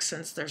grade book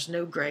since there's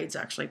no grades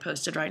actually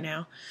posted right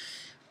now.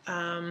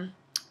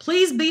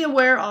 Please be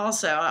aware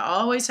also, I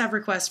always have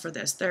requests for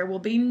this, there will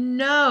be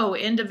no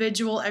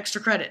individual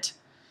extra credit.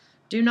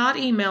 Do not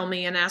email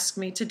me and ask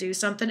me to do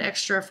something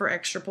extra for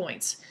extra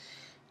points.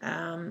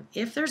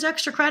 If there's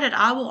extra credit,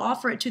 I will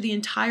offer it to the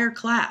entire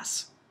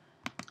class.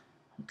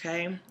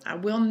 Okay? I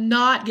will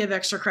not give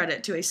extra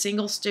credit to a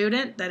single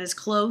student that is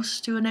close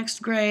to a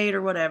next grade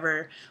or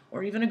whatever,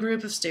 or even a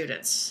group of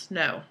students.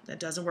 No, that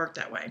doesn't work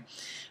that way.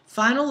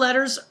 Final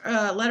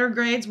letter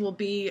grades will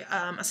be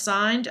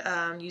assigned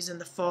using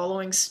the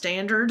following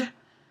standard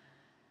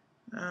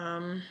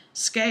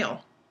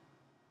scale.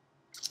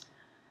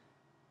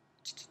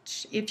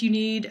 If you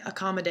need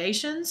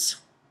accommodations,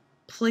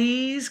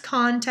 please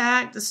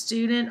contact the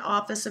Student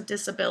Office of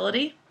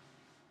Disability.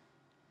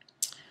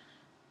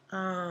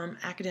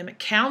 Academic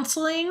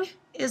counseling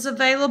is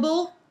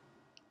available.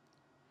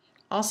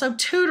 Also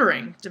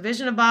tutoring.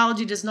 Division of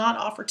Biology does not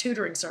offer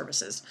tutoring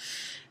services.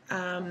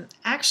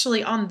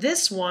 Actually, on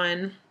this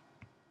one,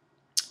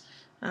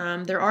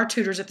 there are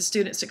tutors at the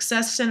Student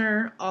Success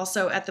Center,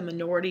 also at the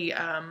Minority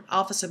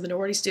Office of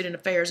Minority Student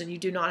Affairs, and you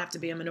do not have to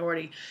be a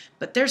minority.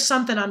 But there's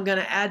something I'm going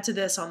to add to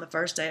this on the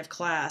first day of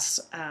class.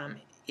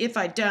 If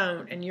I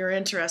don't, and you're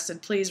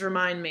interested, please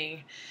remind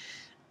me.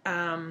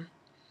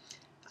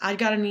 I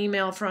got an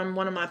email from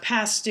one of my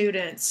past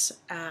students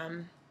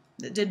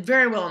that did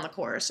very well in the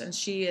course, and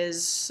she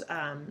is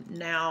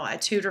now a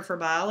tutor for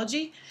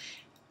biology.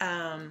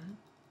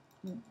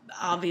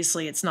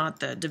 Obviously, it's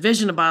not the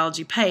Division of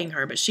Biology paying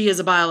her, but she is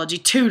a biology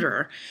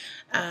tutor,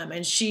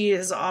 and she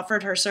has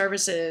offered her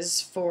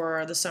services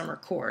for the summer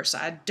course.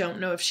 I don't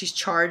know if she's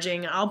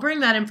charging. I'll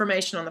bring that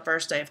information on the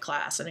first day of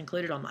class and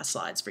include it on my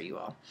slides for you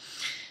all.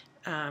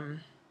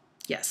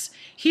 Yes,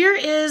 here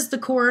is the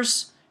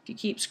course. If you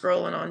keep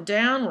scrolling on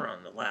down, we're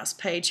on the last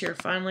page here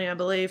finally, I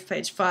believe,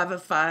 page 5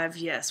 of 5.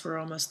 Yes, we're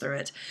almost through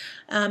it.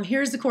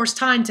 Here's the course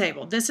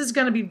timetable. This is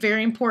going to be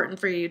very important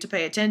for you to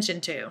pay attention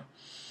to.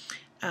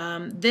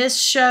 This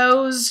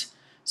shows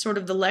sort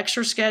of the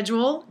lecture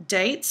schedule,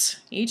 dates.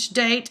 Each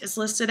date is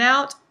listed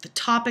out, the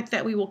topic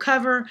that we will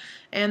cover,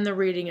 and the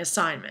reading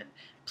assignment.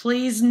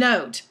 Please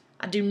note,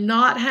 I do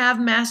not have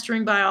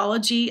Mastering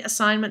Biology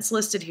assignments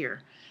listed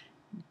here,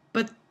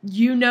 but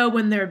you know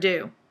when they're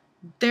due.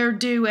 They're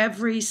due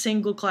every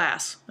single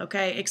class,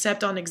 okay,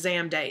 except on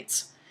exam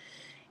dates.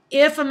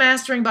 If a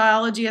Mastering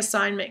Biology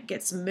assignment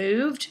gets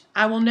moved,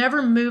 I will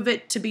never move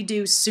it to be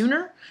due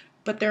sooner,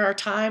 but there are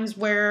times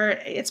where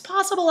it's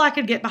possible I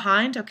could get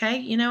behind, okay?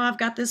 You know, I've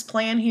got this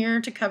plan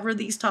here to cover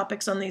these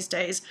topics on these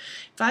days.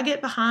 If I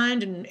get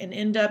behind and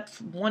end up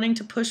wanting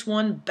to push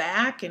one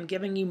back and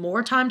giving you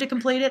more time to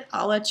complete it,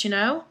 I'll let you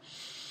know.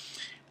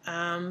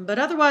 But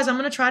otherwise, I'm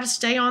going to try to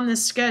stay on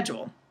this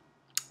schedule.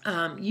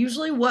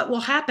 Usually what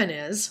will happen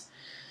is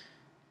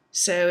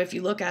So if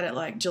you look at it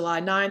like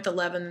July 9th,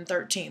 11th, and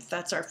 13th,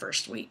 that's our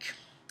first week.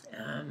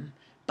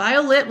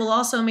 BioLit will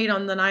also meet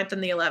on the 9th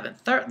and the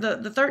 11th.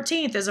 The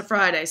 13th is a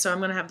Friday, so I'm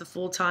going to have the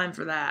full time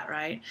for that,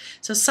 right?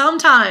 So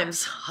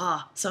sometimes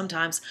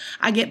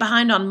I get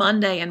behind on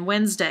Monday and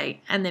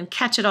Wednesday and then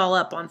catch it all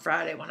up on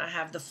Friday when I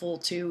have the full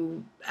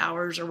 2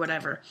 hours or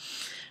whatever.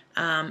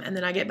 And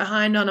then I get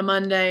behind on a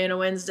Monday and a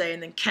Wednesday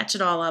and then catch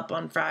it all up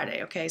on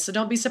Friday, okay? So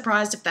don't be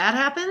surprised if that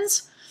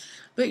happens.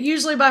 But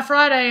usually by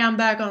Friday, I'm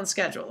back on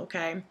schedule,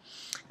 okay?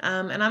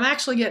 And I'm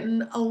actually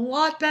getting a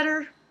lot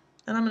better,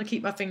 and I'm going to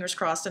keep my fingers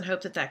crossed and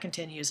hope that that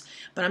continues.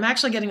 But I'm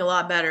actually getting a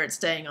lot better at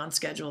staying on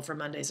schedule for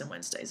Mondays and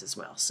Wednesdays as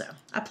well. So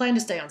I plan to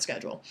stay on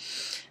schedule.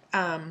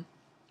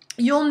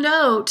 You'll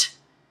note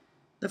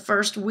the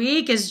first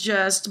week is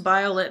just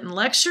BioLit and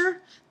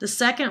lecture. The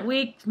second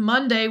week,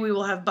 Monday, we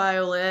will have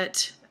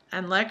BioLit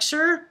and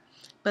lecture.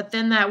 But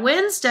then that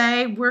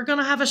Wednesday, we're going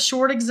to have a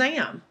short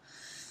exam.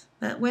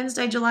 That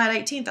Wednesday, July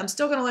 18th, I'm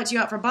still going to let you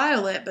out for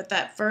BioLit, but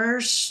that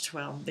first,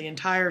 well, the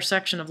entire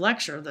section of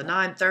lecture, the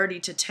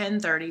 9:30 to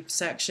 10:30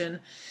 section,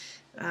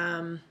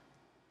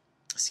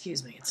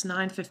 excuse me, it's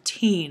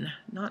 9:15,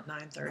 not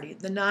 9:30.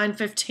 The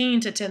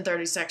 9:15 to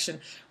 10:30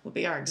 section will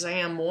be our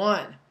exam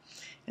 1.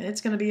 And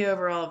it's going to be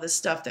over all of this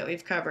stuff that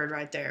we've covered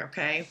right there,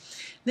 okay?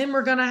 Then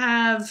we're going to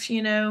have,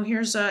 you know,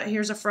 here's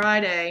a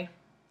Friday,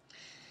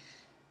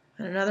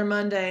 and another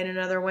Monday and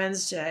another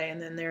Wednesday,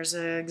 and then there's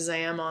an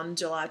exam on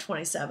July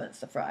 27th,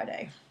 the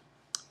Friday.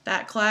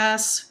 That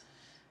class,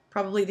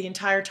 probably the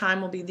entire time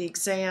will be the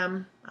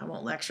exam. I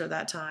won't lecture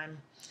that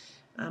time,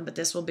 but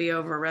this will be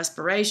over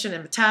respiration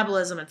and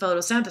metabolism and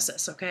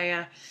photosynthesis,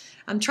 okay?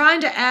 I'm trying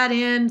to add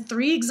in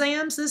 3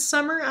 exams this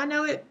summer. I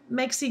know it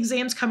makes the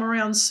exams come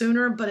around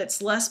sooner, but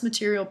it's less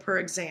material per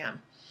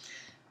exam.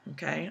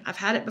 Okay, I've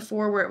had it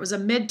before where it was a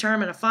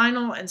midterm and a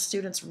final, and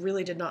students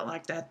really did not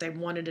like that. They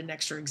wanted an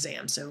extra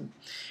exam, so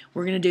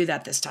we're going to do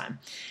that this time.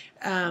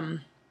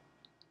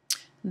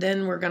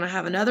 Then we're going to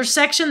have another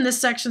section. This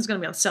section is going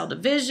to be on cell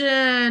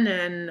division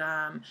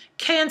and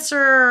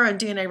cancer and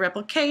DNA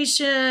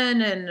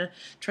replication and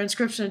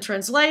transcription and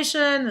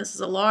translation. This is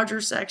a larger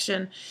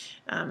section.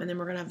 And then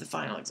we're going to have the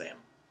final exam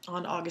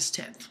on August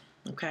 10th.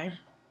 Okay.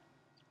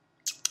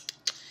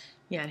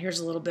 Yeah, and here's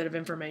a little bit of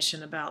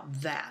information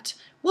about that.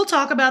 We'll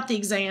talk about the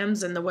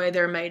exams and the way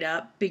they're made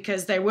up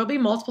because there will be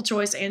multiple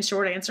choice and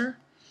short answer.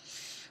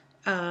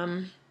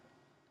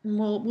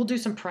 We'll do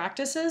some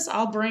practices.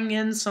 I'll bring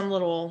in some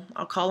little,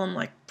 I'll call them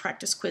like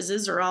practice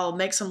quizzes, or I'll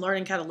make some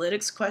learning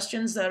catalytics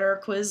questions that are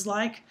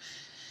quiz-like.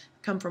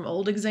 Come from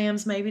old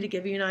exams maybe to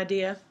give you an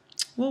idea.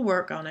 We'll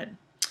work on it.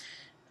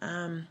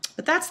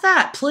 But that's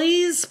that.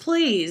 Please,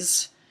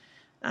 please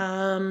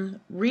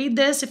read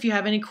this if you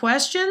have any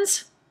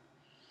questions.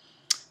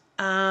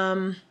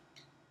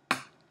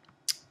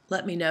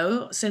 Let me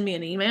know. Send me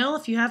an email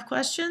if you have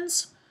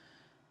questions.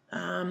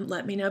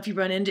 Let me know if you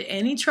run into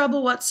any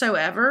trouble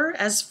whatsoever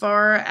as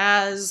far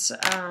as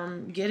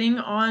getting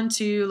on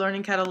to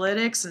learning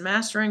catalytics and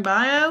mastering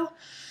bio.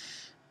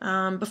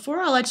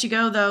 Before I let you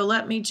go, though,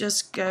 let me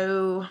just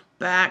go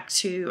back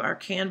to our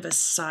Canvas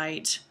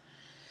site.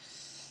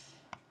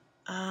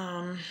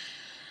 And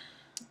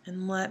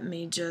let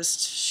me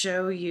just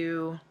show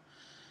you.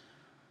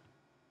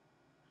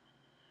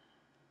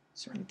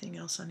 Is there anything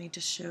else I need to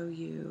show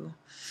you?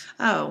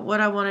 Oh, what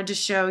I wanted to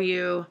show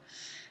you.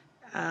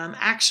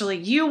 Actually,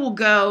 you will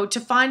go to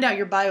find out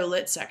your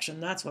BioLit section.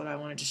 That's what I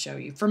wanted to show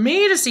you. For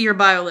me to see your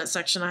BioLit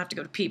section, I have to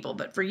go to people.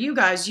 But for you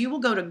guys, you will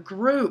go to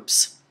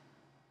groups.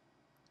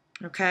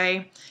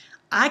 Okay?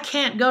 I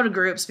can't go to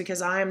groups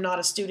because I am not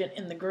a student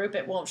in the group.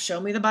 It won't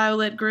show me the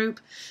BioLit group.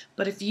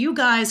 But if you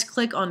guys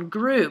click on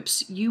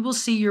groups, you will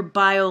see your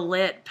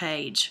BioLit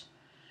page.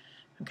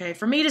 Okay,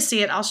 for me to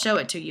see it, I'll show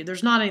it to you.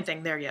 There's not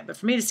anything there yet, but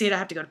for me to see it, I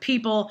have to go to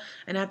people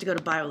and I have to go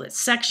to BioLit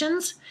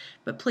sections.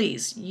 But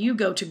please, you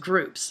go to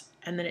groups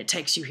and then it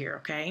takes you here,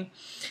 okay?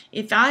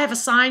 If I have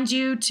assigned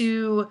you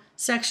to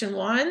section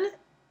 1,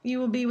 you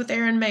will be with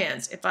Aaron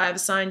Manns. If I have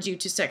assigned you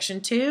to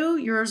section 2,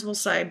 yours will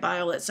say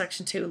BioLit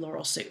section 2,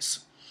 Laurel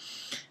Seuss.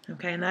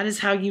 Okay, and that is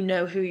how you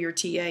know who your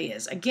TA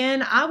is.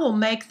 Again, I will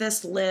make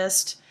this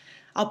list.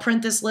 I'll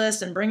print this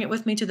list and bring it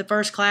with me to the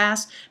first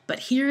class, but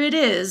here it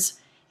is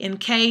in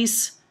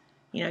case,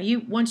 you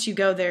know, once you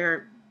go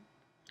there,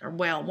 or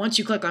well, once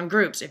you click on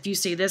groups, if you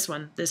see this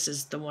one, this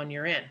is the one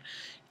you're in.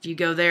 If you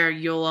go there,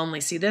 you'll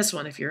only see this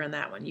one if you're in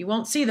that one. You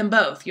won't see them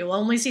both. You'll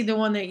only see the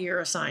one that you're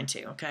assigned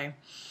to, okay?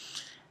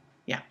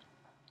 Yeah.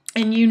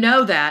 And you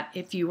know that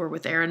if you were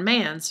with Aaron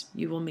Manns,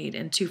 you will meet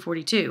in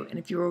 242. And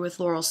if you were with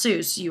Laurel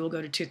Seuss, you will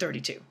go to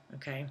 232,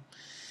 okay?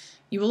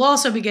 You will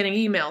also be getting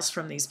emails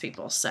from these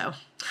people, so,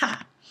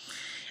 ha.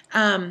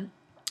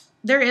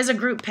 There is a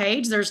group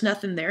page. There's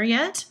nothing there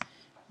yet,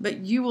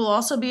 but you will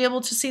also be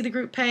able to see the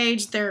group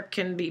page. There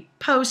can be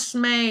posts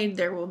made.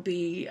 There will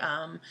be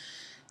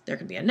there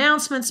can be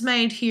announcements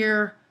made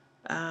here.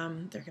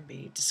 There can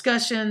be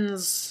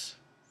discussions,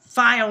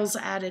 files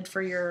added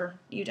for you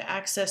to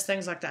access,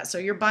 things like that. So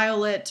your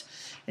BioLit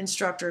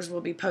instructors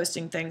will be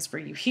posting things for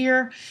you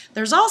here.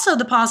 There's also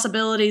the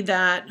possibility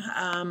that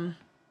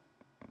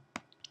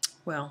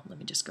well, let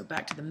me just go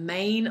back to the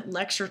main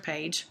lecture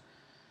page.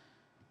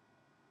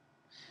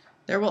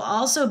 There will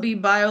also be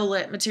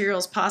biolit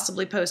materials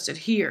possibly posted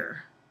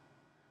here.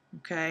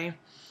 Okay,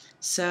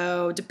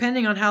 so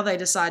depending on how they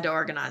decide to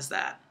organize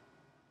that,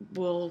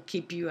 we'll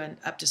keep you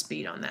up to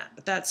speed on that.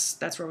 But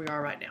that's where we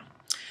are right now.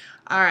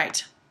 All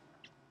right.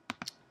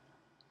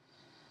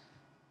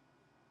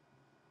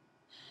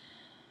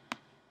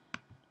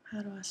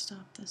 How do I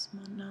stop this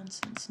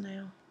nonsense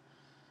now?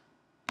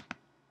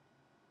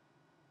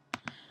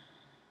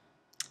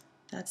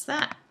 That's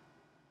that.